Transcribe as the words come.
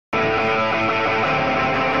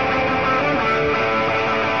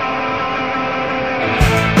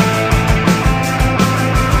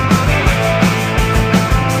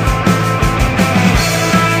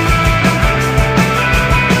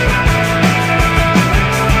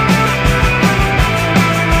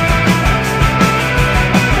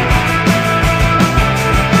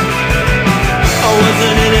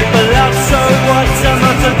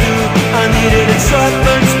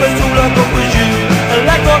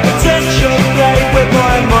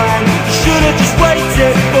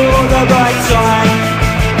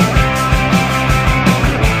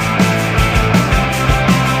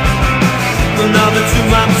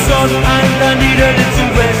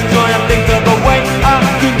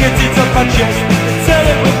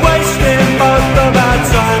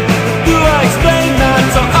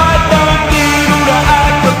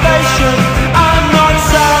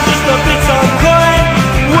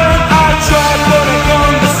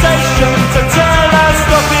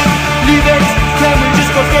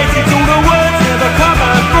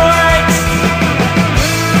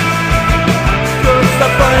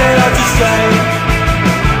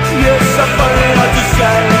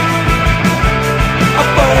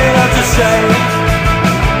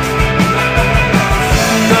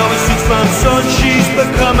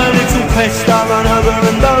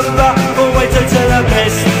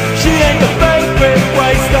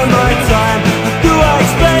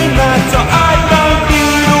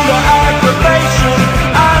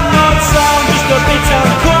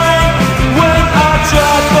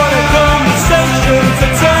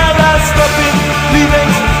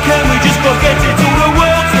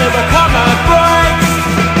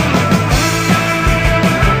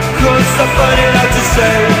I find it hard to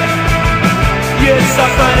say. Yes, I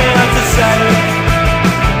find it hard to say.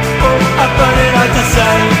 Oh, I find it hard to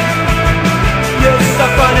say. Yes, I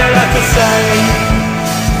find it hard to say.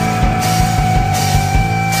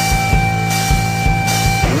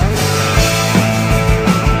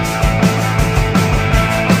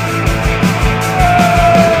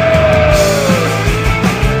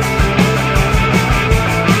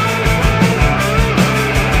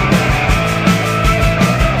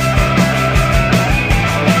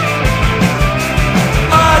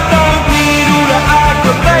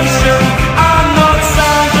 I'm not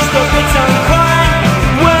sound, just a bit unkind.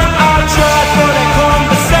 When I tried for that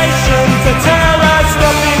conversation to tell her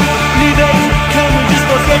stopping, leaving, can we just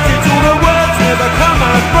forget it? All the words never come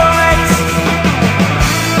out right.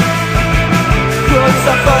 'Cause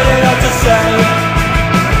I find it hard to say.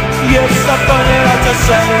 Yes, I find it hard to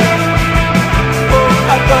say. Oh,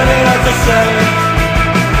 I find it hard to say.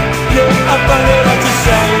 Yeah, I find it hard to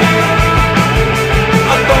say.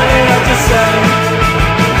 I find it hard to say.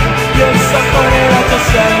 Yes, I find it hard to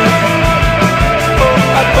say. Oh,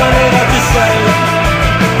 I find it hard to say.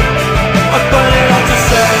 I find it hard to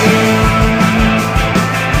say.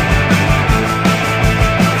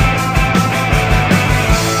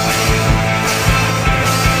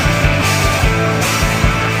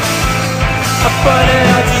 I find it